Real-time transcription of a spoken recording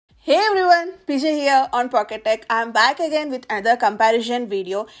Hey everyone, PJ here on Pocket Tech. I am back again with another comparison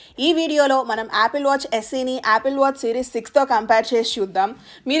video. ఈ వీడియోలో మనం Apple Watch SEని Apple Watch Series 6 తో compare చేసి చూద్దాం.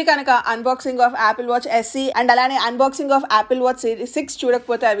 మీరు కనుక unboxing of Apple Watch SE and అలానే unboxing of Apple Watch Series 6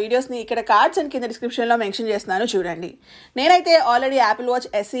 చూడకపోతే ఆ వీడియోస్ని ఇక్కడ కార్డ్స్ అండ్ కింద డిస్క్రిప్షన్లో మెన్షన్ చేస్తున్నాను చూడండి. నేనైతే already Apple Watch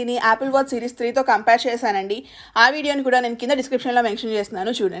SEని Apple Watch Series 3 తో కంపేర్ చేశానండి. ఆ వీడియోని కూడా నేను కింద డిస్క్రిప్షన్లో మెన్షన్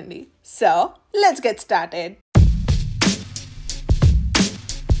చేస్తున్నాను చూడండి. So let's get started.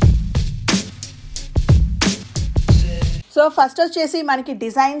 So first వచ్చేసి మనకి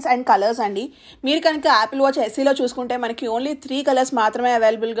డిజైన్స్ అండ్ కలర్స్ అండి. మీరు కనుక యాపిల్ వాచ్ ఎస్సీలో చూసుకుంటే మనకి ఓన్లీ 3 కలర్స్ మాత్రమే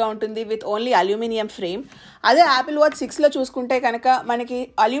అవైలబుల్గా ఉంటుంది విత్ ఓన్లీ అల్యూమినియం ఫ్రేమ్. అదే యాపిల్ వాచ్ 6లో చూసుకుంటే కనుక మనకి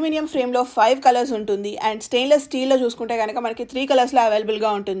అల్యూమినియం ఫ్రేమ్లో 5 కలర్స్ ఉంటుంది అండ్ స్టెయిన్లెస్ స్టీల్లో చూసుకుంటే కనుక మనకి 3 కలర్స్లో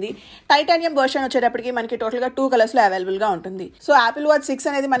అవైలబుల్గా ఉంటుంది. టైటానియం వర్షన్ వచ్చేటప్పటికి మనకి టోటల్గా 2 కలర్స్లో అవైలబుల్గా ఉంటుంది. సో యాపిల్ వాచ్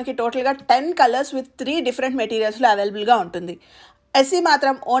 6 అనేది మనకి టోటల్గా 10 కలర్స్ విత్ 3 డిఫరెంట్ మెటీరియల్స్లో అవైలబుల్గా ఉంటుంది. ఎస్సీ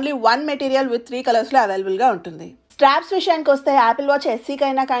మాత్రం ఓన్లీ 1 మెటీరియల్ విత్ 3 కలర్స్లో అవైలబుల్గా ఉంటుంది. స్ట్రాప్స్ విషయానికి వస్తే యాపిల్ వాచ్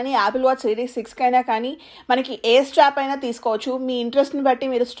ఎస్సీకైనా కానీ యాపిల్ వాచ్ సిరీస్ 6కైనా కానీ మనకి ఏ స్ట్రాప్ అయినా తీసుకోవచ్చు. మీ ఇంట్రెస్ట్ని బట్టి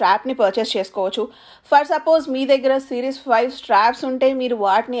మీరు స్ట్రాప్ని పర్చేస్ చేసుకోవచ్చు. ఫర్ సపోజ్ మీ దగ్గర సిరీస్ 5 స్ట్రాప్స్ ఉంటే మీరు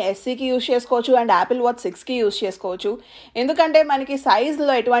వాటిని ఎస్సీకి యూజ్ చేసుకోవచ్చు అండ్ యాపిల్ వాచ్ 6కి యూజ్ చేసుకోవచ్చు. ఎందుకంటే మనకి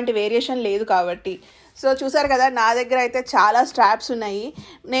సైజ్లో ఎటువంటి వేరియేషన్ లేదు కాబట్టి. సో చూసారు కదా, నా దగ్గర అయితే చాలా స్ట్రాప్స్ ఉన్నాయి.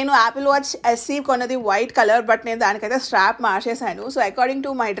 నేను యాపిల్ వాచ్ ఎస్సీ కొన్నది వైట్ కలర్, బట్ నేను దానికైతే strap మార్చేశాను. So according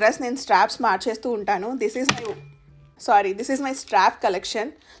to my dress నేను స్ట్రాప్స్ మార్చేస్తూ ఉంటాను. This is my strap collection.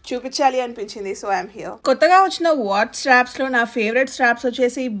 చూపించాలి అనిపించింది, సో ఐఎమ్ హియర్. కొత్తగా వచ్చిన వాచ్ స్ట్రాప్స్ లో నా ఫేవరెట్ స్ట్రాప్స్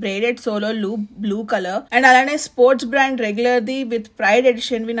వచ్చేసి braided solo loop blue colour and అలానే sports brand regular the with pride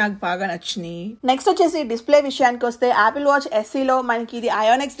edition వి నాకు బాగా నచ్చినాయి. నెక్స్ట్ వచ్చేసి డిస్ప్లే విషయానికి వస్తే యాపిల్ వాచ్ ఎస్సీలో మనకి ఇది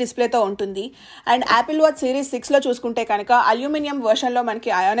ఐఆర్ఎక్స్ డిస్ప్లేతో ఉంటుంది అండ్ యాపిల్ వాచ్ సిరీస్ 6లో చూసుకుంటే కనుక అల్యూమినియం వర్షన్ లో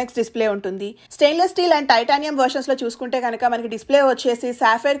మనకి ఐఆర్ఎక్స్ డిస్ప్లే ఉంటుంది. Stainless steel and titanium versions లో చూసుకుంటే కనుక మనకి డిస్ప్లే వచ్చేసి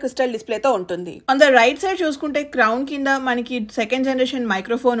సాఫైర్ క్రిస్టల్ డిస్ప్లేతో ఉంటుంది. ఆన్ ద రైట్ సైడ్ చూసుకుంటే క్రౌన్ కింద మనకి సెకండ్ జనరేషన్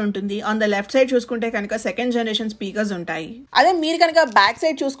మైక్రోఫోన్ ఉంటుంది. ఆన్ ద లెఫ్ట్ సైడ్ చూసుకుంటే కనుక సెకండ్ జనరేషన్ స్పీకర్స్ ఉంటాయి. అదే మీరు కనుక బ్యాక్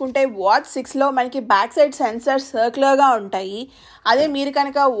సైడ్ చూసుకుంటే వాచ్ 6లో మనకి బ్యాక్ సైడ్ సెన్సర్స్ సర్క్యులర్ గా ఉంటాయి. అదే మీరు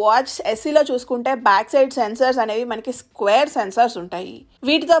కనుక వాచ్ ఎస్సీలో చూసుకుంటే బ్యాక్ సైడ్ సెన్సర్స్ అనేవి మనకి స్క్వేర్ సెన్సర్స్ ఉంటాయి.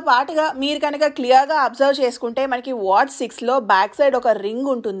 వీటితో పాటుగా మీరు కనుక క్లియర్గా అబ్జర్వ్ చేసుకుంటే మనకి వాచ్ 6లో బ్యాక్ సైడ్ ఒక రింగ్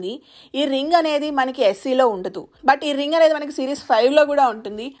ఉంటుంది. ఈ రింగ్ అనేది మనకి ఎస్సీలో ఉండదు, బట్ ఈ రింగ్ అనేది మనకి సిరీస్ 5లో కూడా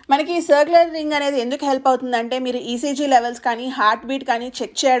ఉంటుంది. మనకి ఈ సర్క్యులర్ రింగ్ అనేది ఎందుకు హెల్ప్ అవుతుందంటే మీరు ఈసీజీ లెవెల్స్ కానీ హార్ట్ బీట్ కానీ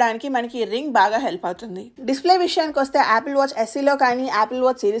చెక్ చేయడానికి మనకి ఈ రింగ్ బాగా హెల్ప్ అవుతుంది. డిస్ప్లే విషయానికి వస్తే యాపిల్ వాచ్ ఎస్సీలో కానీ యాపిల్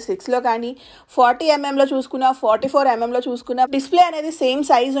వాచ్ సిరీస్ 6లో కానీ 40mm లో చూసుకున్న 44mm లో చూసుకున్న డిస్ప్లే అనేది సేమ్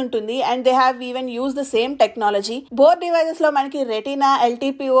సైజ్ ఉంటుంది and they have even use the same technology. Both devices లో మనకి రెటీనా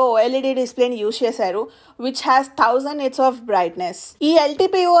ఎల్టీపీఓ ఓఎల్ఈడి డిస్ప్లేని యూజ్ చేశారు which has 1000 nits of brightness. ఈ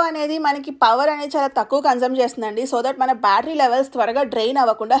ఎల్టీపీఓ అనేది మనకి పవర్ అనేది చాలా తక్కువ కన్సమ్ చేస్తుందండి, సో దట్ మన బ్యాటరీ లెవెల్స్ త్వరగా డ్రైన్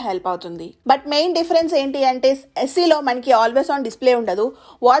అవ్వకుండా హెల్ప్ అవుతుంది. బట్ మెయిన్ డిఫరెన్స్ ఏంటి అంటే ఎస్సీలో మనకి ఆల్వేస్ ఆన్ డిస్ప్లే ఉండదు,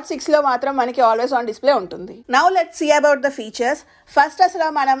 వాచ్ 6లో మాత్రం మనకి ఆల్వేస్ ఆన్ డిస్ప్లే ఉంటుంది. Now let's see about the features. First అసలు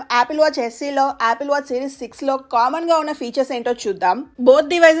మనం Apple watch ఎస్సీలో Apple watch series 6లో common గా ఉన్న ఫీచర్స్ ఏంటో చూద్దాం.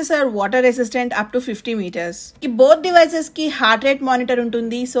 Both devices or water resistant up to 50 meters. ఈ బోత్ డివైసెస్ కి హార్ట్ రేట్ మానిటర్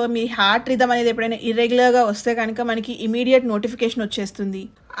ఉంటుంది. సో మీ హార్ట్ రిథమ్ అనేది ఎప్పుడైనా ఇర్రెగ్యులర్ గా వస్తే కనుక మనకి ఇమీడియట్ నోటిఫికేషన్ వచ్చేస్తుంది.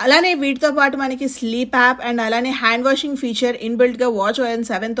 అలానే వీటితో పాటు మనకి స్లీప్ యాప్ అండ్ అలానే హ్యాండ్ వాషింగ్ ఫీచర్ ఇన్బిల్ట్ గా వాచ్ OS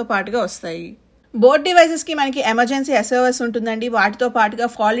 7 తో పాటుగా వస్తాయి. బోత్ డివైసెస్ కి మనకి ఎమర్జెన్సీ SOS ఉంటుందండి. వాటితో పాటుగా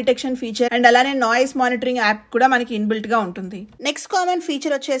ఫాల్ డిటెక్షన్ ఫీచర్ అండ్ అలానే నాయిస్ మానిటరింగ్ యాప్ కూడా మనకి ఇన్బిల్ట్ గా ఉంటుంది. నెక్స్ట్ కామన్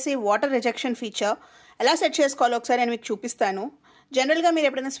ఫీచర్ వచ్చేసి వాటర్ రిజెక్షన్ ఫీచర్. ఎలా సెట్ చేసుకోవాలో ఒకసారి నేను మీకు చూపిస్తాను. జనరల్గా మీరు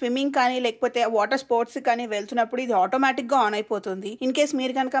ఎప్పుడైనా స్విమ్మింగ్ కానీ లేకపోతే వాటర్ స్పోర్ట్స్ కానీ వెళ్తున్నప్పుడు ఇది ఆటోమేటిక్గా ఆన్ అయిపోతుంది. ఇన్ కేస్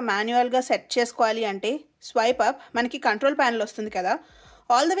మీరు కనుక మాన్యువల్గా సెట్ చేసుకోవాలి అంటే స్వైప్ అప్ మనకి కంట్రోల్ ప్యానల్ వస్తుంది కదా,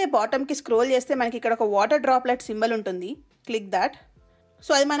 ఆల్ ద వే బాటమ్కి స్క్రోల్ చేస్తే మనకి ఇక్కడ ఒక వాటర్ డ్రాప్లెట్ సింబల్ ఉంటుంది. Click that.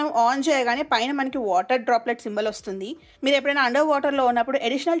 సో అది మనం ఆన్ చేయగానే పైన మనకి వాటర్ డ్రాప్లెట్ సింబల్ వస్తుంది. మీరు ఎప్పుడైనా అండర్ వాటర్లో ఉన్నప్పుడు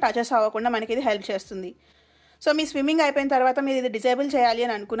అడిషనల్ టచెస్ అవ్వకుండా మనకి ఇది హెల్ప్ చేస్తుంది. సో మీ స్విమ్మింగ్ అయిపోయిన తర్వాత మీరు ఇది డిజేబుల్ చేయాలి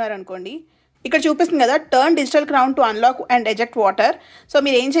అని అనుకున్నారనుకోండి, ఇక్కడ చూపిస్తుంది కదా turn digital crown to unlock and eject water. So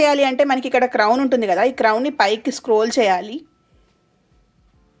మీరు ఏం చేయాలి అంటే మనకి ఇక్కడ క్రౌన్ ఉంటుంది కదా, ఈ క్రౌన్ని పైకి స్క్రోల్ చేయాలి.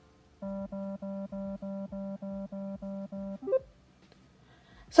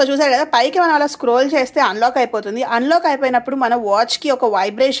 సో చూసారు కదా, పైకి మనం అలా స్క్రోల్ చేస్తే అన్లాక్ అయిపోతుంది. అన్లాక్ అయిపోయినప్పుడు మన వాచ్కి ఒక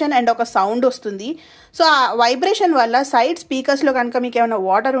వైబ్రేషన్ అండ్ ఒక సౌండ్ వస్తుంది. సో ఆ వైబ్రేషన్ వల్ల సైడ్ స్పీకర్స్లో కనుక మీకు ఏమైనా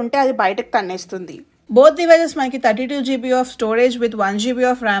వాటర్ ఉంటే అది బయటకు తన్నేస్తుంది. బోత్ డివైజెస్ మనకి 32 GB of storage with 1 GB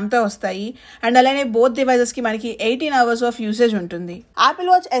of ర్యామ్తో వస్తాయి అండ్ అలానే బోత్ డివైజెస్కి మనకి 18 hours ఆఫ్ యూసేజ్ ఉంటుంది. యాపిల్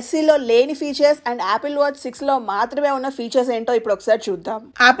వాచ్ ఎస్సీలో లేని ఫీచర్స్ అండ్ యాపిల్ వాచ్ 6లో మాత్రమే ఉన్న ఫీచర్స్ ఏంటో ఇప్పుడు ఒకసారి చూద్దాం.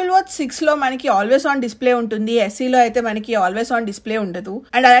 యాపిల్ వాచ్ 6లో మనకి ఆల్వేస్ ఆన్ డిస్ప్లే ఉంటుంది, ఎస్సీలో అయితే మనకి ఆల్వేస్ ఆన్ డిస్ప్లే ఉండదు.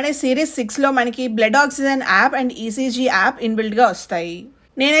 అండ్ అలానే సిరీస్ 6లో మనకి blood oxygen app and ECG app inbuilt గా వస్తాయి.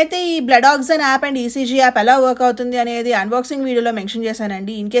 నేనైతే ఈ blood oxygen app and ECG app ఎలా వర్క్ అవుతుంది అనేది అన్బాక్సింగ్ వీడియోలో మెన్షన్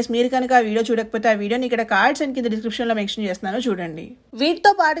చేశానండి. ఇన్ కేస్ మీరు కనుక ఆ వీడియో చూడకపోతే ఆ వీడియోని ఇక్కడ కార్డ్స్ అండ్ కింద డిస్క్రిప్షన్లో మెన్షన్ చేస్తున్నాను, చూడండి.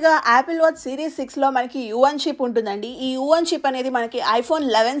 వీటితో పాటుగా యాపిల్ వాచ్ సిరీస్ 6లో మనకి U1 చిప్ ఉంటుందండి. ఈ U1 చిప్ అనేది మనకి iPhone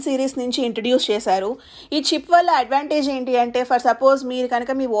 11 సిరీస్ నుంచి ఇంట్రడ్యూస్ చేశారు. ఈ చిప్ వల్ల అడ్వాంటేజ్ ఏంటి అంటే, ఫర్ సపోజ్ మీరు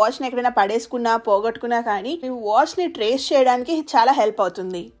కనుక మీ వాచ్ని ఎక్కడైనా పడేసుకున్నా పోగొట్టుకున్నా కానీ మీ వాచ్ని ట్రేస్ చేయడానికి చాలా హెల్ప్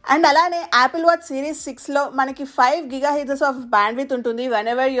అవుతుంది. అండ్ అలానే యాపిల్ వాచ్ సిరీస్ 6లో మనకి 5 GHz ఆఫ్ బ్యాండ్విడ్త్ ఉంటుంది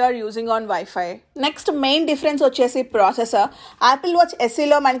whenever you are using on Wi-Fi. Next main difference వచ్చేసి ప్రాసెసర్. యాపిల్ వాచ్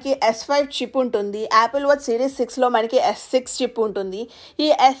SEలో మనకి S5 చిప్ ఉంటుంది. యాపిల్ వాచ్ సిరీస్ 6లో మనకి S6 చిప్ ఉంటుంది. ఈ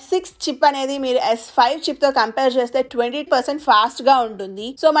S6 చిప్ అనేది మీరు S5 చిప్ తో కంపేర్ చేస్తే 20% ఫాస్ట్ గా ఉంటుంది.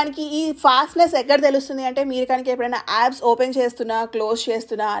 సో మనకి ఈ ఫాస్ట్నెస్ ఎక్కడ తెలుస్తుంది అంటే, మీరు కనుక ఎప్పుడైనా యాప్స్ ఓపెన్ చేస్తున్నా, క్లోజ్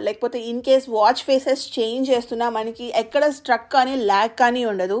చేస్తున్నా, లేకపోతే in case watch faces change చేస్తున్నా మనకి ఎక్కడ స్ట్రక్ కానీ ల్యాగ్ కానీ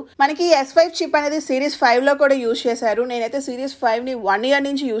ఉండదు. మనకి S5 చిప్ అనేది సిరీస్ 5లో కూడా యూజ్ చేశారు. నేనైతే సిరీస్ 5ని 1 year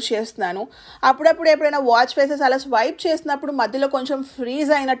నుంచి యూజ్ చేస్తున్నాను. అప్పుడప్పుడు ఎప్పుడైనా వాచ్ ఫేసెస్ అలా స్వైప్ చేసినప్పుడు మధ్యలో కొంచెం ఫ్రీజ్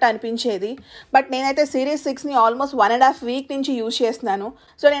అయినట్టు అనిపించేది. బట్ నేనైతే సిరీస్ 6ని ఆల్మోస్ట్ 1.5 week నుంచి యూజ్ చేస్తున్నాను.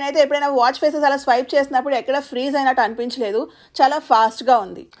 సో నేనైతే ఎప్పుడైనా వాచ్ ఫేసెస్ అలా స్వైప్ చేసినప్పుడు ఎక్కడ ఫ్రీజ్ అయినట్టు అనిపించలేదు, చాలా ఫాస్ట్గా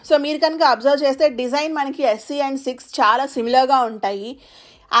ఉంది. సో మీరు కనుక అబ్జర్వ్ చేస్తే డిజైన్ మనకి SE అండ్ 6 చాలా సిమిలర్గా ఉంటాయి.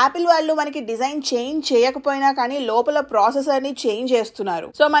 యాపిల్ వాళ్ళు మనకి డిజైన్ చేంజ్ చేయకపోయినా కానీ లోపల ప్రాసెసర్ని చేంజ్ చేస్తున్నారు.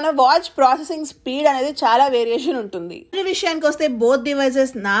 సో మన వాచ్ ప్రాసెసింగ్ స్పీడ్ అనేది చాలా వేరియేషన్ ఉంటుంది. ఈ విషయానికి వస్తే బోత్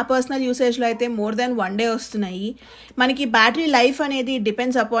డివైజెస్ నా పర్సనల్ యూసేజ్లో అయితే more than 1 day వస్తున్నాయి. మనకి బ్యాటరీ లైఫ్ అనేది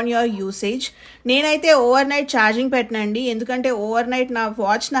డిపెండ్స్ అపాన్ యువర్ యూసేజ్. నేనైతే ఓవర్ నైట్ ఛార్జింగ్ పెట్టనండి, ఎందుకంటే ఓవర్ నైట్ నా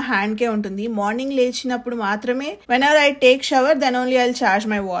వాచ్ నా హ్యాండ్కే ఉంటుంది. మార్నింగ్ లేచినప్పుడు మాత్రమే whenever I take shower then only I'll charge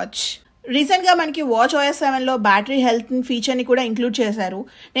my watch. రీసెంట్గా మనకి వాచ్ OS 7లో బ్యాటరీ హెల్త్ ఫీచర్ని కూడా ఇంక్లూడ్ చేశారు.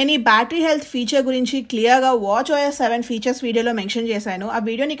 నేను ఈ బ్యాటరీ హెల్త్ ఫీచర్ గురించి క్లియర్గా వాచ్ OS 7 ఫీచర్స్ వీడియోలో మెన్షన్ చేశాను. ఆ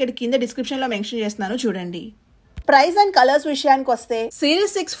వీడియోని ఇక్కడ కింద డిస్క్రిప్షన్లో మెన్షన్ చేస్తున్నాను, చూడండి. ప్రైస్ అండ్ కలర్స్ విషయానికి వస్తే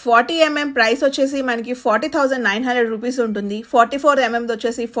సిరీస్ 6 40mm ప్రైస్ వచ్చేసి మనకి 40,900 రూపీస్ ఉంటుంది. 44mm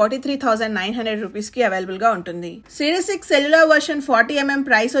వచ్చేసి 43,900 రూపీస్కి అవైలబుల్గా ఉంటుంది. Series 6 cellular version 40mm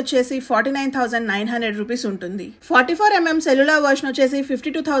price వచ్చేసి 49,900 రూపీస్ ఉంటుంది. 44mm సెల్యులర్ వర్షన్ వచ్చేసి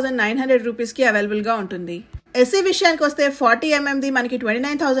 52,900 రూపీస్కి అవైలబుల్గా ఉంటుంది. SE విషయానికి వస్తే 40mmది మనకి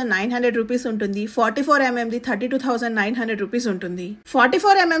 29,900 రూపీస్ ఉంటుంది. 44mmది 32,900 రూపీస్ ఉంటుంది.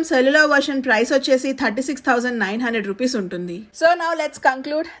 44mm సెల్యులర్ వర్షన్ ప్రైస్ వచ్చేసి 36,900 రూపీస్ ఉంటుంది. So now let's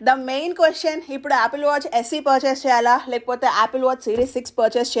conclude the main question. ఇప్పుడు యాపిల్ వాచ్ SE పర్చేస్ చేయాలా లేకపోతే యాపిల్ వాచ్ సిరీస్ 6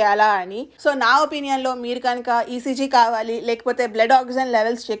 పర్చేస్ చేయాలా అని. సో నా ఒపీనియన్ లో మీరు కనుక ECG కావాలి లేకపోతే బ్లడ్ ఆక్సిజన్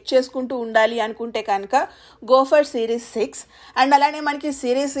లెవెల్స్ చెక్ చేసుకుంటూ ఉండాలి అనుకుంటే కనుక గో ఫర్ సిరీస్ 6. అండ్ అలానే మనకి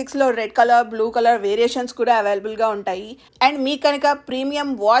series 6లో red colour, blue colour variations కూడా అవైలబుల్గా ఉంటాయి. అండ్ మీకు కనుక ప్రీమియం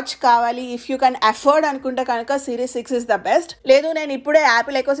వాచ్ కావాలి, ఇఫ్ యూ కెన్ అఫోర్డ్ అనుకుంటే కనుక సిరీస్ 6 ఇస్ ద బెస్ట్. లేదు నేను ఇప్పుడే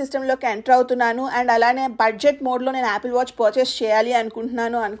యాపిల్ ఎకో సిస్టంలోకి ఎంటర్ అవుతున్నాను అండ్ అలానే బడ్జెట్ మోడ్లో నేను యాపిల్ వాచ్ పర్చేస్ చేయాలి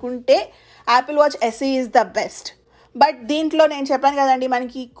అనుకుంటున్నాను అనుకుంటే Apple watch SE is the best. But దీంట్లో నేను చెప్పాను కదండి,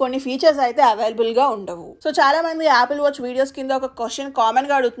 మనకి కొన్ని ఫీచర్స్ అయితే అవైలబుల్గా ఉండవు. సో చాలా మంది యాపిల్ వాచ్ వీడియోస్ కింద ఒక క్వశ్చన్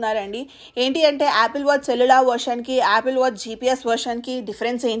కామన్గా అడుగుతున్నారండి, ఏంటి అంటే Apple watch cellular వర్షన్కి Apple watch GPS వర్షన్కి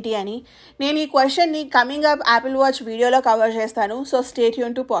difference ఏంటి అని. నేను ఈ క్వశ్చన్ని కమింగ్ అప్ యాపిల్ వాచ్ వీడియోలో కవర్ చేస్తాను. So stay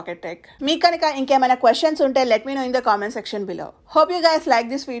tune to pocket tech. మీకు కనుక ఇంకేమైనా క్వశ్చన్స్ ఉంటే let me no in the comment section below. Hope you guys like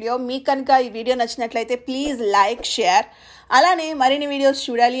this video. మీకు కనుక ఈ వీడియో నచ్చినట్లయితే ప్లీజ్ లైక్, షేర్. అలానే మరిన్ని వీడియోస్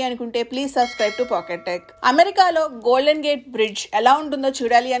చూడాలి అనుకుంటే please subscribe to pocket tech. అమెరికాలో గోల్డెన్ గేట్ బ్రిడ్జ్ ఎలా ఉంటుందో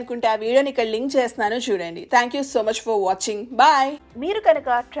చూడాలి అనుకుంటే ఆ వీడియోని ఇక్కడ లింక్ చేస్తున్నాను, చూడండి. Thank you so much for watching. Bye. మీరు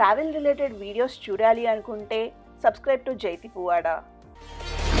కనుక ట్రావెల్ రిలేటెడ్ వీడియోస్ చూడాలి అనుకుంటే సబ్స్క్రైబ్ టు జైతి పువాడా.